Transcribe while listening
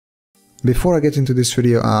Before I get into this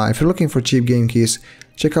video, if you're looking for cheap game keys,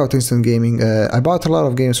 check out Instant Gaming. I bought a lot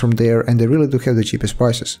of games from there and they really do have the cheapest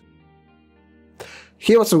prices.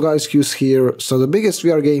 Hey, what's up guys, Skuz here. So the biggest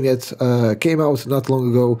VR game yet came out not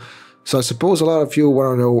long ago, so I suppose a lot of you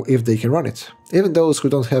want to know if they can run it. Even those who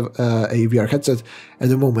don't have a VR headset at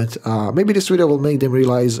the moment, maybe this video will make them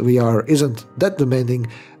realize VR isn't that demanding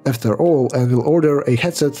after all and will order a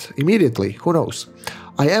headset immediately, who knows.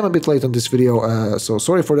 I am a bit late on this video, so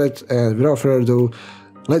sorry for that, and without further ado,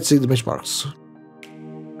 let's see the benchmarks.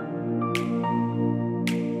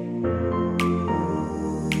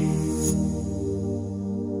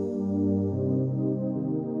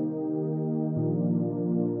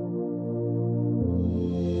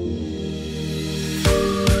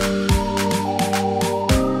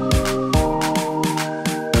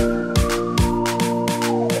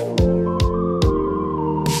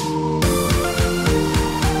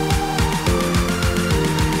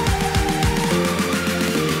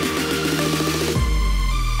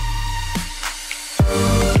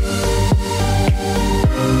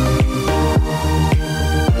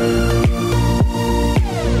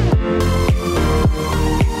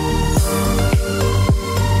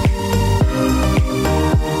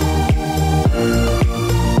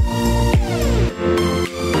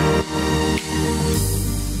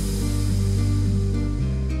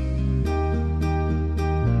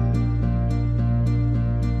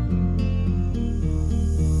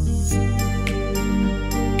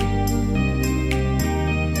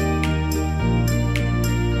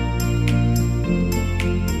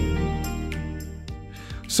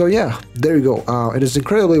 So yeah, there you go, it is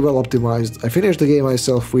incredibly well optimized. I finished the game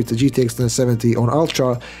myself with the GTX 1070 on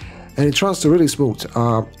Ultra and it runs really smooth.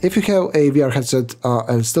 If you have a VR headset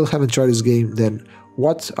and still haven't tried this game, then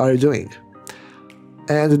what are you doing?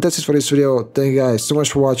 And that's it for this video. Thank you guys so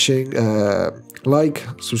much for watching. Like,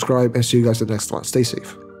 subscribe, and see you guys in the next one. Stay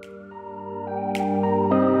safe.